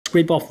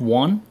scrape off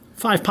one,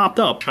 5 popped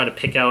up. Try to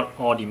pick out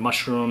all the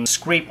mushrooms,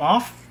 scrape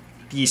off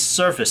the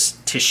surface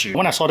tissue.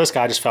 When I saw this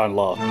guy, I just fell in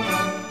love.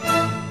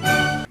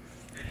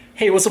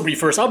 Hey, what's up,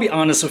 Reefers? I'll be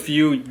honest with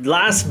you.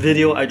 Last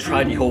video, I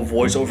tried the whole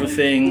voiceover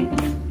thing.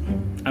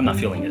 I'm not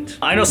feeling it.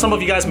 I know some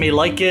of you guys may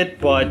like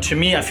it, but to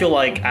me, I feel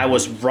like I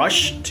was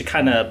rushed to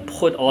kind of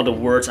put all the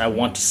words I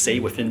want to say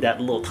within that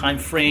little time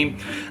frame.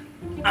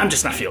 I'm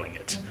just not feeling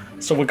it.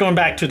 So we're going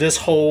back to this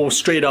whole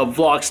straight up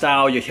vlog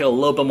style. You hear a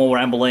little bit more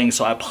rambling,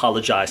 so I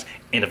apologize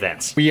in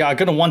advance. We are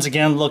gonna once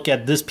again look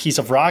at this piece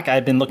of rock.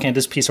 I've been looking at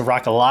this piece of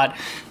rock a lot.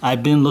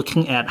 I've been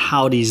looking at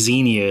how the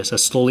zinnias are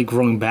slowly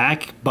growing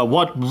back, but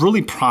what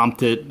really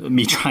prompted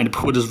me trying to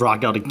pull this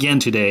rock out again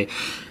today,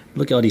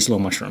 look at all these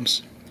little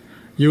mushrooms.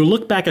 You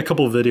look back a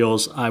couple of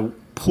videos, I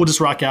pulled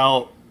this rock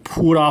out,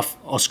 pulled off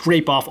or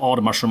scrape off all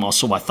the mushroom, or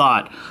so I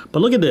thought.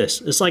 But look at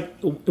this, it's like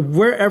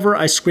wherever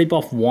I scrape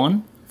off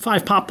one,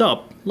 5 popped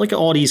up. Look at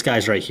all these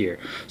guys right here.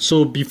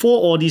 So before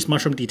all these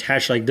mushrooms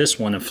detach like this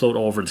one and float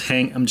over the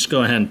tank, I'm just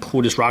going ahead and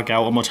pull this rock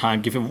out one more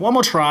time, give it one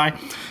more try.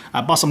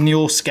 I bought some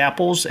new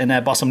scalpels and I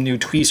bought some new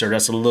tweezer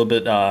that's a little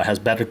bit, has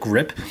better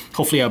grip.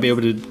 Hopefully I'll be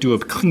able to do a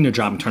cleaner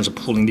job in terms of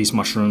pulling these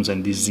mushrooms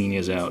and these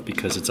zinnias out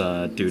because it's,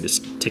 dude, it's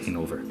taking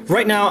over.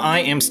 Right now I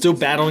am still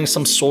battling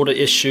some sort of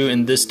issue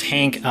in this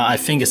tank. I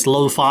think it's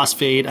low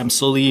phosphate. I'm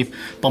slowly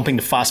bumping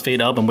the phosphate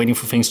up. I'm waiting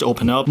for things to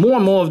open up. More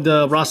and more of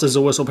the Wrasse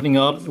zoas opening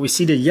up. We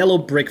see the yellow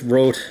brick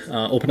road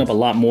open up a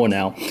lot more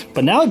now.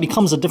 But now it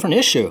becomes a different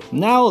issue.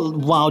 Now,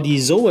 while the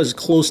zoas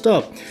closed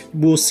up,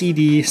 we'll see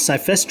the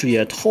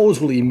Cyphestria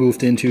totally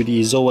moved into the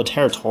zoa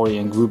territory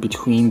and grew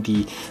between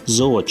the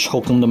zoa,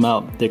 choking them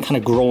out. They're kind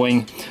of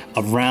growing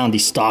around the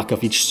stalk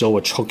of each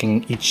zoa,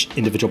 choking each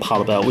individual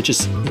polyp out, which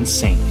is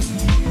insane.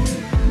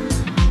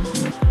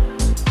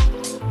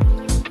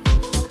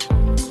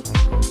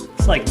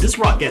 It's like this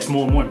rock gets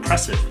more and more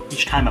impressive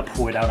each time I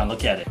pull it out and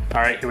look at it.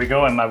 All right, here we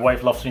go, and my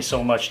wife loves me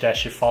so much that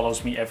she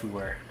follows me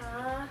everywhere.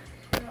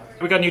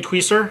 We got a new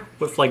tweezer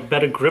with like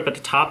better grip at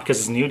the top because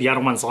it's new. The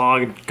other one's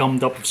all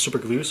gummed up with super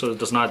glue, so it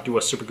does not do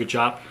a super good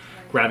job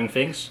grabbing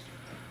things.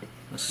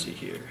 Let's see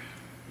here.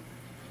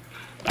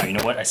 You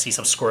know what? I see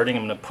some squirting.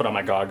 I'm gonna put on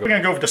my goggles. We're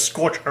gonna go with the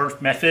scorched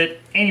earth method.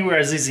 Anywhere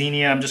as a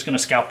zinnia, I'm just gonna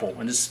scalpel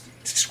and just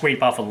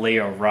scrape off a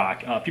layer of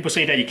rock. People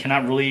say that you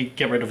cannot really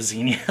get rid of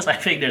zinnias. I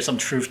think there's some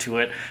truth to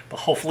it, but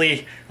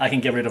hopefully I can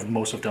get rid of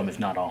most of them, if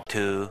not all.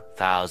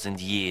 2,000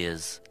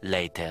 years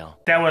later.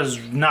 That was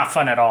not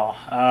fun at all.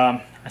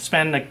 I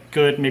spent a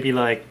good maybe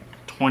like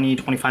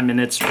 20-25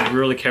 minutes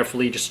really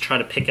carefully just try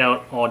to pick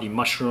out all the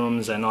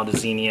mushrooms and all the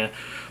zinnia.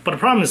 But the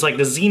problem is like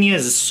the zinnia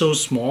is so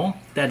small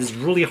that it's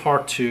really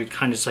hard to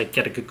kind of just like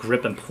get a good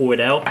grip and pull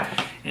it out.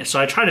 And so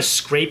I try to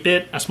scrape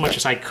it as much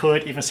as I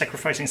could, even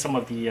sacrificing some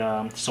of the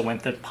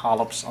zoanthic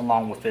polyps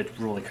along with it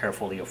really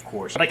carefully, of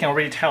course. But I can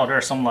already tell there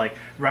are some like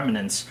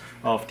remnants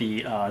of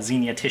the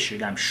zinnia tissue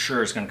that I'm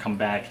sure is going to come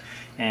back.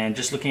 And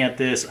just looking at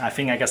this, I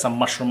think I got some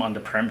mushroom on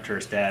the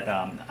perimeters that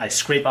I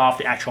scrape off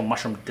the actual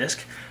mushroom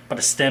disc, but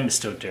the stem is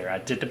still there. I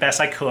did the best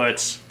I could.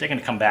 They're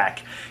gonna come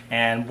back.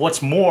 And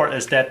what's more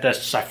is that the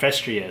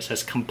Cyphestria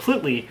has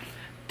completely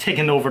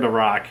taken over the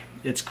rock.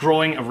 It's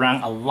growing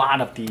around a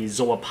lot of the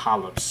zoa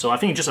polyps. So I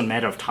think it's just a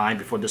matter of time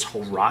before this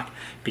whole rock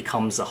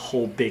becomes a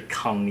whole big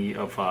colony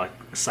of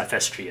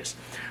Cyphestrias,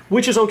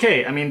 which is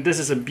okay. I mean, this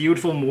is a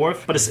beautiful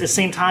morph, but at the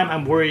same time,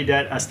 I'm worried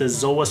that as the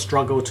zoa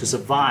struggle to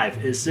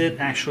survive, is it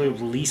actually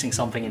releasing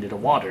something into the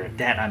water?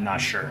 That I'm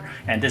not sure.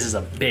 And this is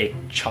a big,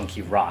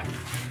 chunky rock.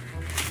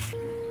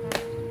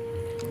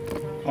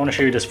 I want to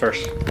show you this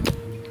first.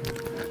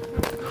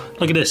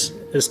 Look at this.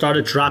 It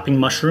started dropping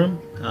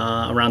mushroom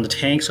around the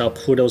tank, so I'll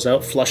pull those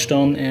out, flush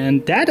them,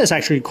 and that is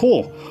actually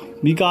cool.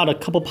 We got a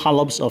couple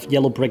polyps of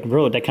yellow brick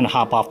road that can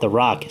hop off the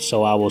rock,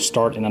 so I will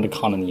start another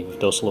colony with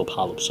those little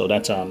polyps. So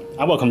that's,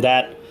 I welcome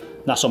that,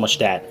 not so much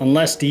that.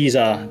 Unless these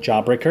are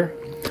jawbreaker,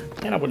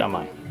 then I would not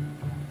mind.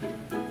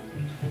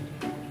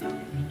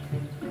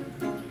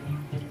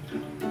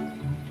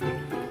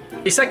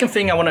 The second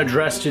thing I want to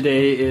address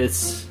today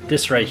is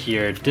this right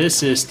here.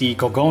 This is the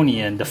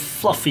Gorgonian, the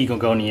fluffy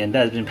Gorgonian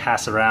that has been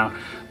passed around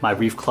my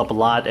reef club a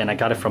lot, and I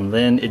got it from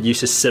Lynn. It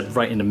used to sit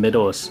right in the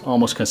middle. It's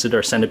almost considered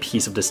a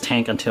centerpiece of this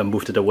tank until I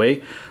moved it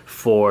away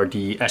for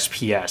the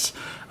SPS.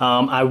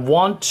 I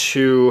want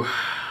to,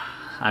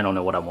 I don't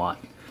know what I want.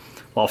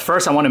 Well,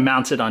 first I want to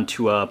mount it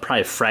onto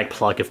probably a frag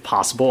plug if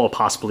possible, or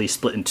possibly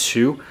split in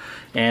two.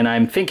 And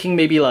I'm thinking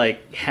maybe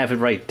like have it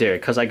right there,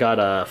 because I got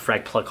a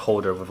frag plug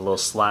holder with a little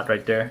slot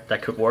right there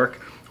that could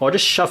work. Or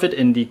just shove it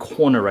in the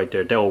corner right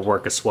there, that will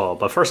work as well.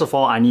 But first of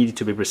all, I need it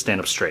to be able to stand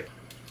up straight.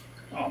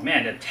 Oh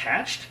man, it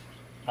attached?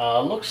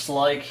 Looks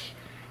like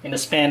in the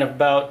span of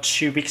about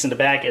 2 weeks in the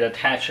back, it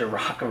attached a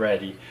rock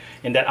already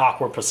in that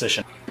awkward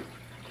position.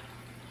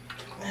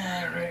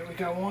 Alright, we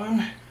got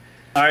one.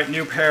 Alright,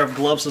 new pair of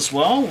gloves as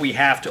well. We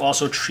have to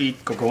also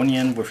treat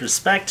Gorgonian with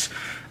respect.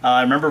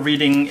 I remember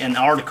reading an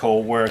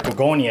article where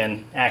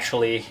Gorgonian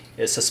actually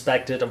is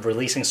suspected of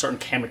releasing certain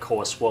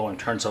chemical as well in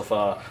terms of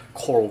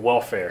coral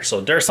welfare. So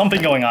there's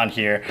something going on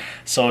here.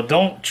 So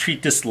don't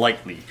treat this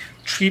lightly.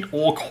 treat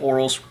all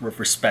corals with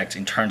respect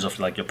in terms of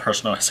like your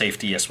personal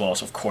safety as well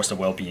as of course the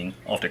well-being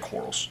of the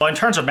corals. But in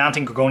terms of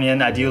mounting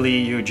Gorgonian, ideally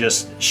you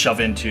just shove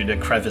into the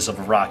crevice of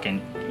a rock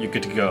and you're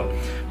good to go.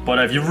 But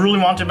if you really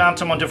want to mount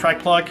them onto a frag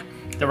plug,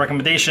 the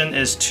recommendation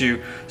is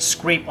to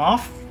scrape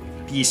off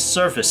the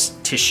surface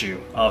tissue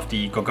of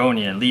the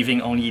Gorgonian,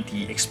 leaving only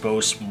the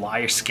exposed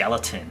wire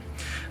skeleton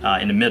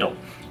in the middle.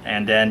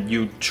 And then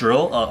you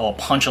drill or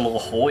punch a little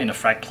hole in the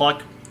frag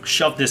plug,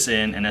 shove this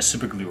in and then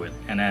super glue it,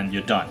 and then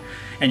you're done.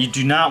 And you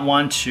do not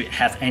want to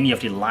have any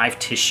of the live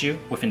tissue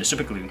within the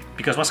super glue,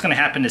 because what's going to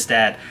happen is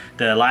that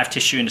the live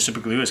tissue in the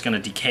super glue is going to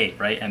decay,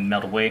 right, and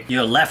melt away.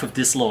 You're left with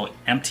this little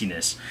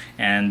emptiness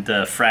and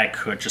the frag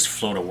could just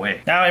float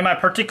away. Now in my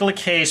particular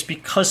case,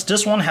 because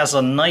this one has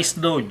a nice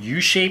little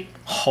U-shaped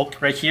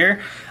hook right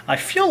here, I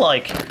feel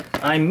like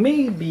I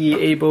may be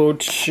able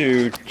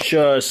to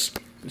just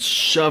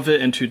shove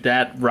it into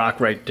that rock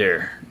right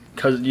there.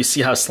 Because you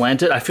see how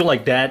slanted? I feel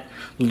like that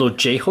little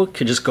J-hook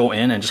could just go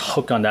in and just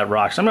hook on that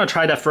rock. So I'm going to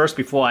try that first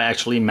before I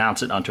actually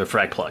mount it onto a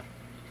frag plug.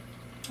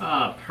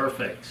 Ah,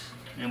 perfect.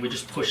 And we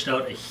just pushed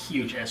out a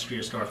huge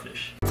Astrea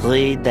starfish.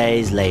 3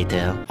 days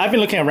later. I've been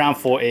looking around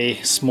for a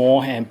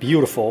small and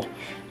beautiful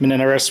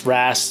Meninurus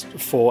wrasse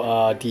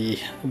for the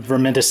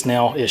verminted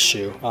snail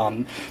issue.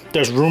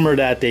 There's rumor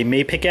that they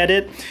may pick at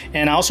it,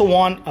 and I also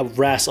want a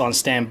wrasse on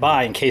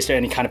standby in case there's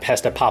any kind of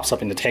pest that pops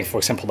up in the tank, for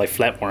example like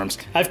flatworms.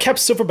 I've kept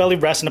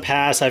silver-bellied wrasse in the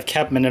past, I've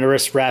kept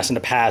Meninurus wrasse in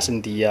the past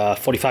in the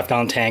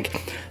 45-gallon tank.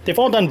 They've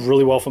all done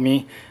really well for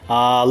me.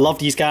 Love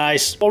these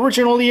guys.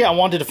 Originally I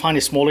wanted to find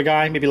a smaller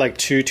guy, maybe like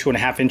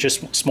 2.5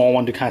 inches, small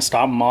one to kind of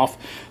stop them off.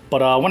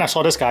 But when I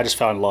saw this guy, I just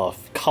fell in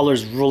love.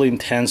 Color's really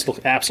intense,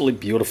 look absolutely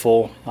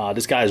beautiful.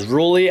 This guy is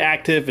really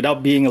active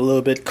without being a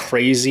little bit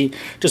crazy,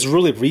 just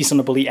really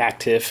reasonably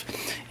active.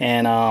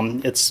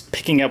 And it's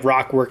picking up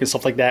rock work and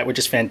stuff like that, which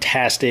is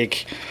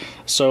fantastic.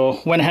 So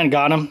went ahead and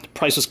got him. The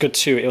price was good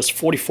too. It was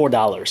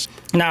 $44.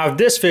 Now, if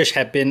this fish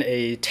had been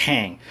a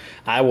tang,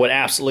 I would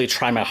absolutely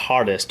try my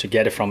hardest to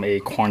get it from a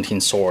quarantine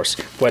source,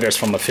 whether it's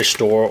from a fish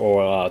store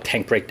or a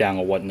tank breakdown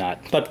or whatnot.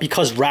 But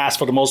because wrasse,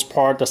 for the most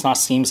part, does not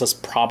seem as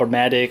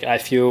problematic, I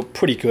feel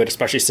pretty good,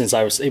 especially since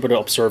I was able to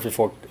observe it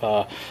for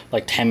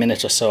like 10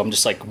 minutes or so. I'm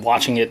just like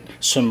watching it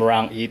swim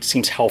around, eat,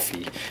 seems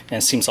healthy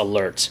and seems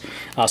alert.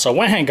 So I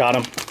went ahead and got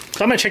him.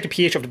 So I'm gonna check the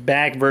pH of the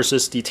bag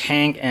versus the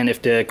tank, and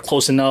if they're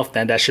close enough,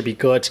 then that should be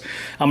good.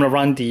 I'm gonna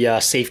run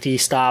the safety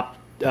stop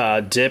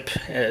dip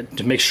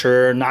to make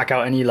sure, knock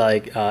out any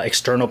like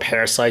external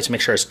parasites,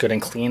 make sure it's good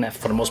and clean.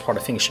 For the most part,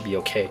 I think it should be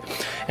okay.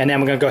 And then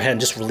I'm gonna go ahead and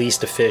just release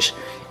the fish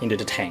into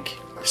the tank.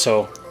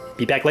 So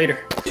be back later.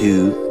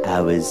 2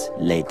 hours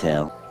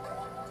later.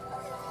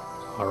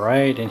 All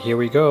right, and here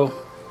we go.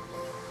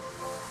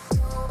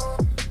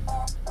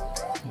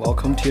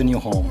 Welcome to your new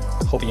home.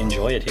 Hope you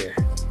enjoy it here.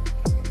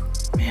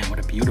 Man,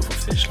 what a beautiful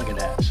fish, look at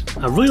that.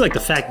 I really like the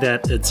fact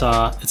that it's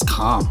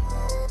calm.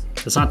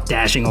 It's not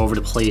dashing over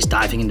the place,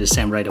 diving into the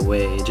sand right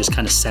away. It just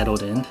kind of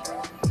settled in.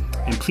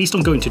 And please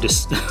don't go into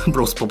this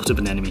roast bubble tube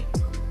anemone.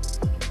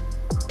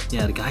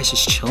 Yeah, the guy's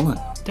just chilling.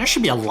 There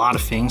should be a lot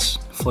of things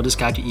for this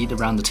guy to eat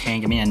around the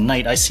tank. I mean, at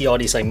night, I see all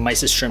these like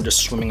mysis shrimp just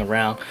swimming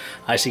around.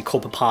 I see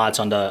copepods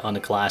on the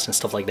glass and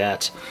stuff like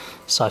that.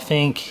 So I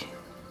think,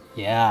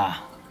 yeah.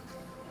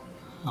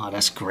 Oh,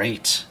 that's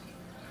great.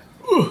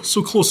 Oh,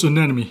 so close to an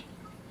enemy.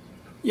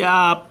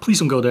 Yeah, please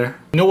don't go there.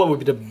 You know what would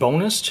be the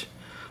bonus?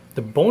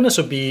 The bonus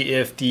would be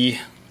if the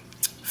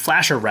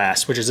flasher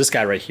wrasse, which is this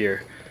guy right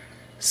here,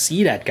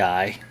 see that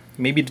guy,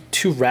 maybe the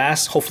two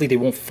wrasse, hopefully they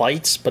won't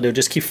fight, but they'll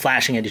just keep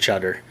flashing at each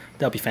other.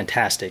 That'll be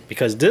fantastic,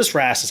 because this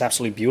wrasse is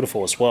absolutely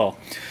beautiful as well.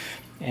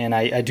 And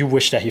I do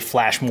wish that he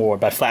flashed more.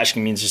 By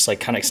flashing means just like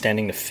kind of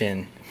extending the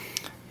fin.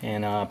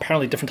 And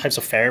apparently different types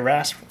of fairy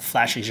wrasse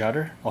flash each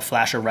other, or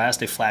flasher wrasse,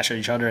 they flash at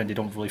each other and they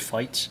don't really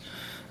fight.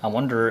 I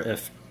wonder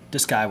if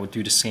this guy would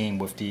do the same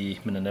with the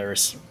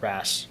Meninurus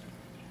wrasse.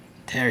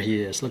 There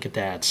he is, look at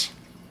that.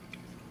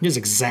 This is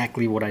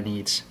exactly what I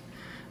need.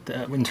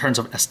 In terms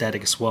of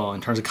aesthetic as well,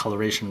 in terms of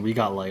coloration, we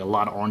got like a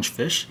lot of orange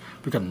fish.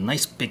 We got a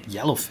nice big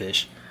yellow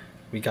fish.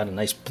 We got a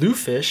nice blue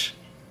fish.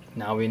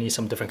 Now we need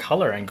some different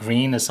color, and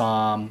green is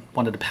one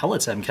of the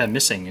pellets I'm kind of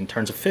missing in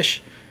terms of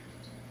fish.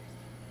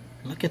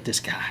 Look at this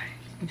guy.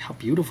 Look how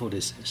beautiful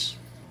this is.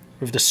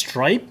 With the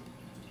stripe,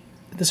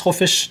 this whole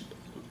fish,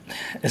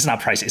 it's not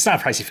pricey. It's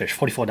not a pricey fish,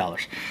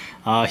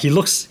 $44. He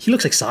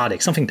looks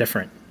exotic, something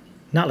different.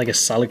 Not like a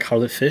solid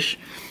colored fish,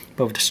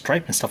 but with the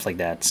stripe and stuff like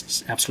that,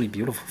 it's absolutely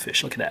beautiful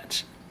fish. Look at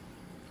that.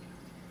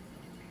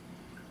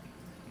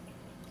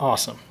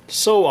 Awesome,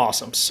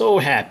 so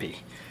happy.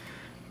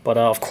 But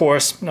of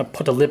course, I'm gonna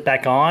put the lid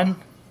back on,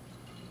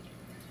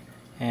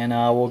 and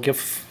we'll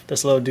give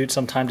this little dude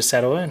some time to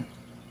settle in.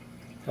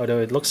 Although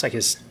it looks like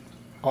he's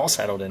all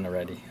settled in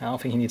already. I don't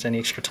think he needs any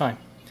extra time.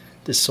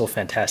 This is so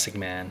fantastic,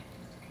 man.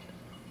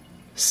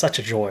 Such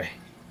a joy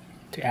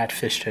to add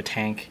fish to a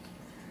tank,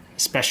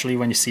 especially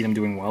when you see them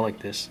doing well like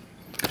this.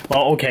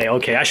 Well,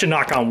 okay, I should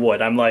knock on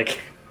wood. I'm like,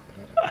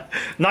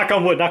 knock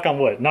on wood.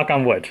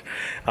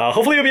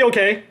 Hopefully it'll be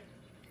okay.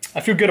 I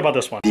feel good about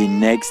this one. The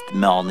next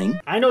morning.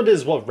 I know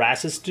this is what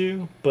wrasses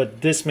do, but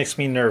this makes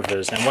me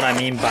nervous. And what I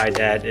mean by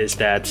that is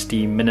that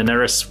the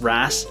Minenaris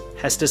wrasse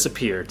has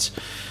disappeared.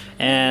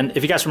 And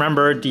if you guys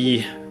remember,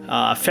 the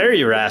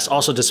fairy wrasse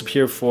also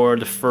disappeared for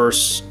the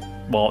first,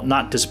 well,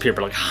 not disappeared,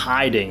 but like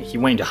hiding. He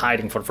went into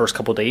hiding for the first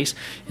couple days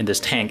in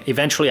this tank.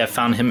 Eventually, I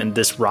found him in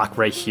this rock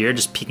right here,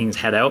 just peeking his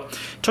head out.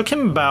 It took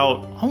him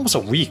about almost a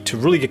week to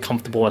really get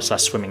comfortable and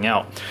start swimming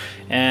out.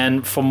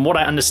 And from what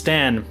I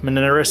understand,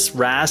 Minenaris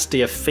wrasse,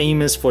 they are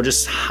famous for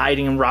just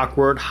hiding in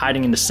rockwood,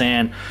 hiding in the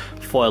sand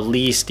for at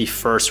least the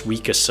first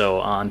week or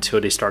so until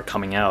they start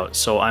coming out.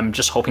 So I'm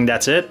just hoping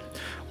that's it,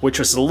 which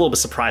was a little bit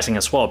surprising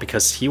as well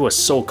because he was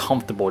so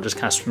comfortable just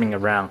kind of swimming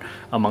around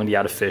among the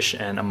other fish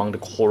and among the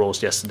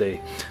corals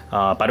yesterday.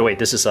 By the way,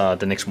 this is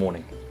the next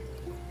morning.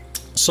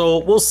 So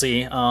we'll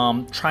see.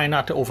 Try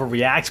not to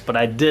overreact, but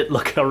I did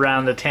look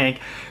around the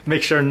tank,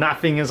 make sure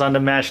nothing is on the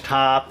mesh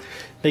top,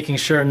 making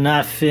sure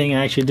nothing,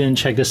 I actually didn't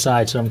check the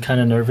side, so I'm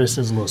kind of nervous.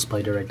 There's a little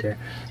spider right there.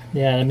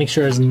 Yeah, and make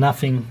sure there's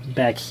nothing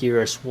back here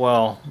as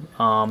well.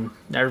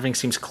 Everything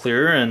seems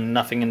clear and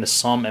nothing in the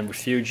sump and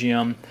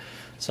refugium.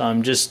 So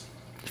I'm just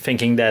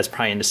thinking that it's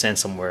probably in the sand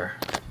somewhere.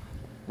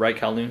 Right,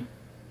 Kowloon?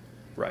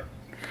 Right.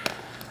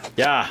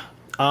 Yeah.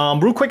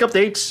 Real quick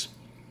updates.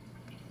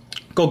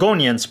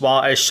 Gorgonians, while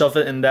I shoved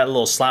it in that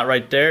little slot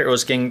right there, it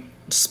was getting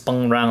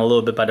spun around a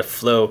little bit by the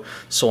flow,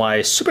 so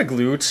I super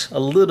glued a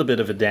little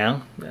bit of it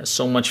down.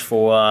 So much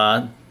for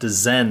the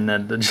Zen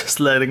and just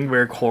letting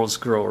where corals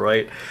grow,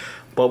 right?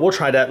 But we'll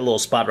try that little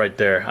spot right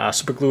there.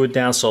 Super glue it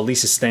down so at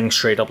least it's standing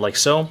straight up like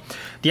so.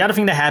 The other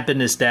thing that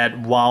happened is that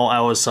while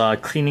I was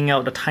cleaning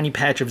out a tiny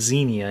patch of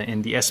Xenia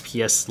in the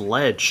SPS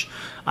ledge,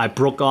 I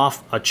broke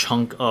off a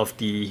chunk of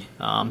the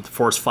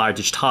Forest Fire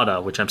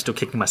digitata, which I'm still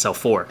kicking myself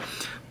for.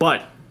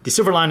 But the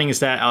silver lining is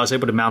that I was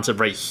able to mount it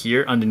right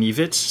here underneath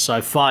it. So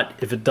I thought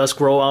if it does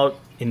grow out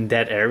in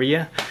that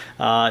area,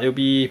 it'll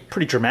be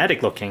pretty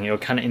dramatic looking. It'll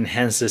kind of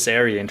enhance this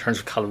area in terms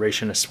of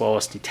coloration as well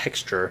as the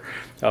texture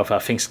of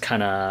things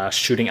kind of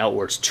shooting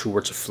outwards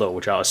towards the flow,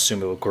 which I'll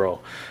assume it will grow.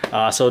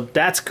 So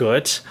that's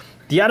good.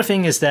 The other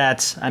thing is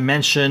that I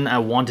mentioned I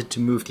wanted to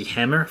move the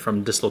hammer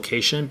from this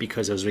location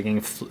because it was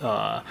getting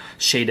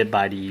shaded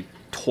by the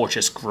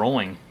torches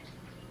growing.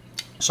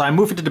 So I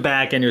moved it to the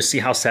back and you'll see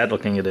how sad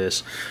looking it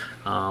is.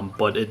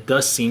 But it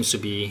does seem to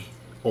be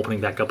opening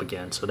back up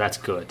again, so that's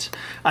good.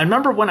 I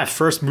remember when I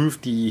first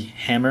moved the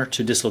hammer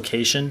to this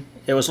location,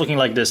 it was looking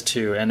like this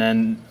too, and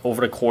then over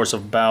the course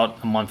of about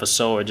a month or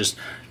so, it just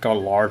got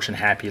large and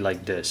happy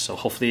like this. So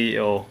hopefully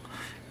it'll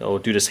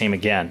do the same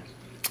again.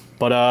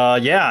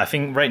 But yeah, I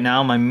think right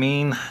now my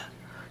main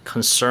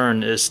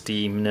concern is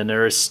the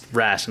Minenaris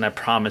wrasse, and I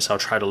promise I'll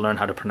try to learn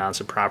how to pronounce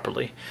it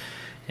properly.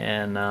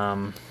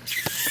 And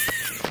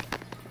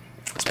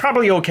it's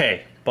probably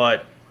okay,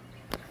 but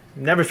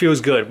never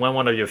feels good when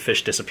one of your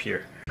fish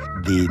disappear.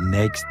 The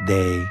next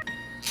day.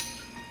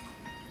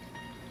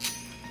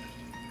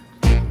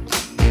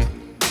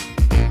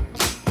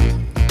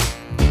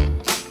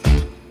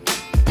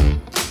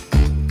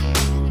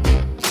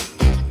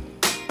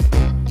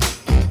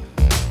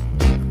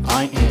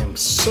 I am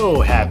so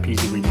happy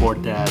to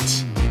report that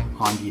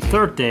on the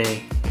third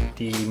day,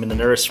 the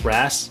Minenaris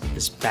wrasse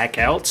is back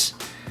out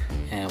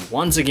and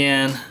once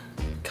again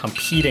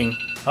competing.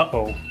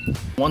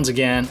 Once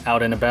again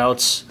out and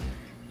about,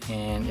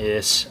 and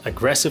is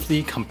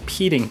aggressively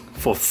competing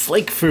for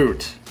flake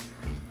food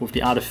with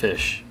the other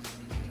fish.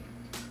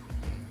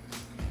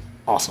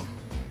 Awesome.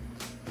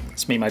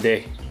 It's made my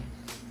day,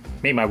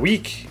 made my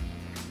week,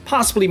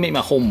 possibly made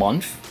my whole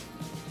month,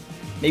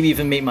 maybe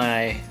even made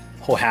my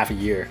whole half a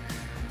year.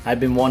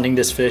 I've been wanting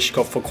this fish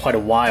for quite a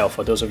while,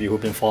 for those of you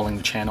who've been following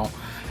the channel.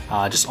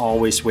 Just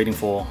always waiting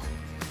for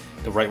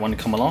the right one to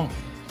come along.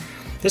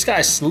 This guy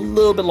is a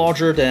little bit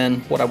larger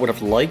than what I would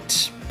have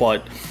liked,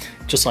 but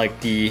just like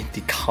the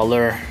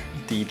color,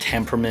 the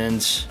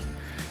temperament,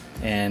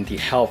 and the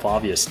health,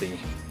 obviously,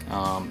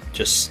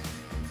 just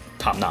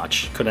top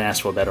notch. Couldn't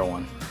ask for a better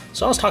one.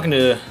 So I was talking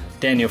to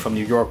Daniel from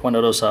New York, one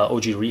of those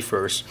OG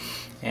reefers,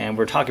 and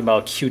we're talking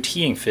about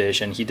QTing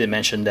fish, and he did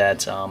mention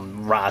that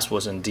Wrasse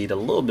was indeed a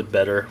little bit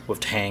better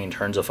with tang in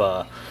terms of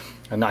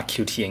not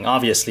QTing.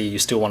 Obviously, you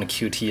still want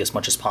to QT as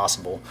much as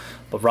possible,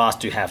 but Wrasse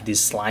do have these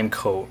slime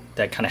coat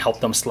that kind of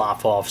help them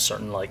slough off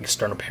certain like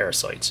external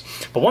parasites.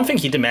 But one thing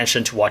he did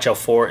mention to watch out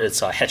for is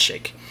head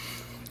shake.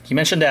 He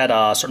mentioned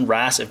that certain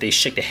wrasse, if they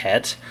shake the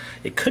head,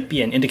 it could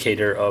be an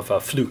indicator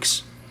of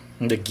flukes,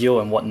 the gill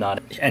and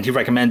whatnot. And he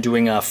recommend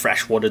doing a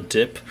freshwater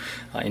dip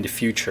in the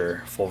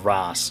future for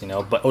wrasse, you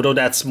know. But although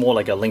that's more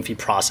like a lengthy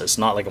process,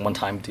 not like a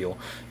one-time deal,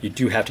 you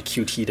do have to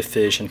QT the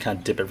fish and kind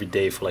of dip every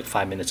day for like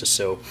 5 minutes or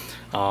so.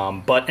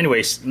 But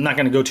anyways, I'm not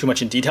going to go too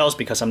much in details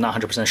because I'm not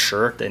 100%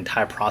 sure the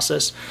entire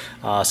process.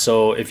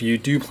 So if you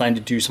do plan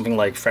to do something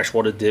like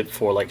freshwater dip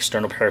for like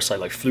external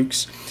parasite like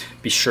flukes,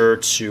 be sure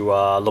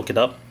to look it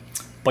up.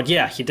 But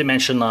yeah, he did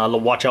mention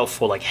watch out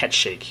for like head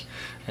shake,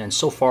 and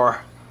so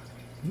far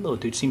little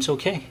dude seems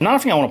okay. Another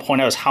thing I want to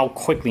point out is how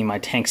quickly my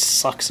tank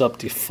sucks up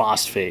the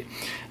phosphate.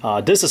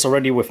 This is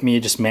already with me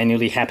just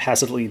manually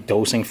haphazardly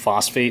dosing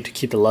phosphate to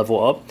keep the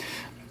level up,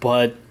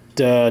 but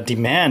the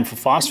demand for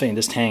phosphate in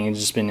this tank has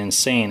just been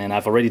insane, and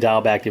I've already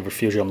dialed back the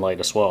refugium light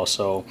as well,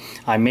 so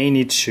I may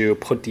need to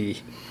put the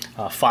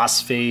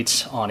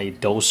phosphate on a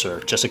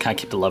doser just to kind of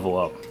keep the level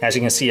up. As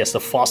you can see, as the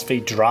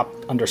phosphate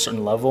dropped under a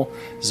certain level,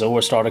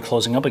 Zoa started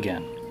closing up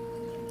again.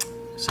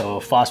 So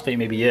phosphate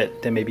may be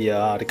it. That may be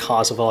the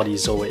cause of all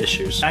these Zoa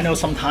issues. I know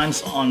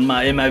sometimes in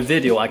my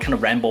video I kind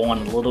of ramble on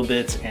a little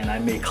bit, and I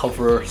may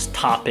cover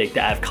topic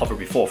that I've covered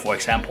before. For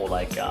example,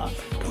 like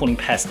pulling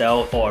pests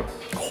out or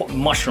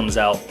mushrooms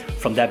out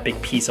from that big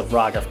piece of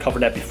rock. I've covered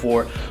that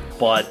before.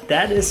 But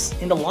that is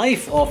in the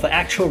life of an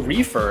actual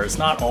reefer. It's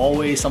not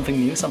always something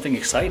new, something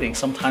exciting.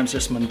 Sometimes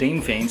there's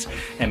mundane things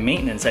and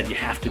maintenance that you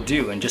have to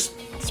do, and just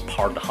it's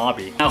part of the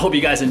hobby. I hope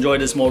you guys enjoyed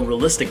this more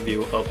realistic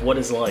view of what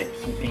it's like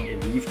keeping a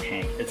reef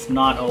tank. It's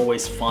not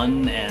always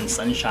fun and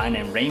sunshine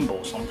and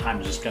rainbow.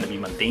 Sometimes it's gonna be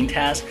mundane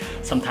tasks.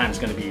 Sometimes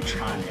it's gonna be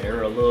try and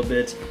error a little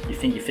bit. You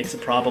think you fix a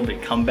problem,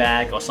 but come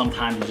back. Or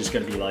sometimes you're just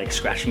gonna be like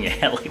scratching your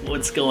head like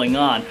what's going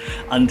on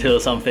until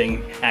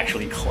something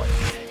actually clicks.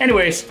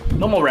 Anyways,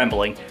 no more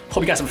rambling.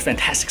 Hope you guys have a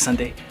fantastic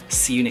Sunday.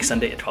 See you next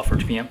Sunday at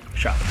 12:30 p.m.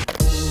 Sharp.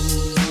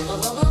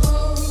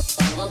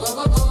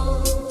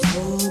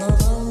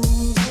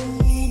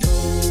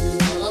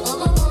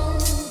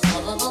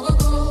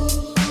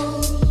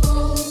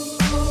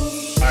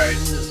 Alright,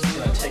 just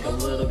gonna take a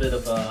little bit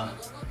of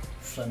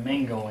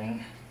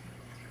flamingoing,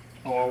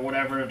 or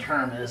whatever the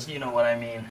term is, you know what I mean.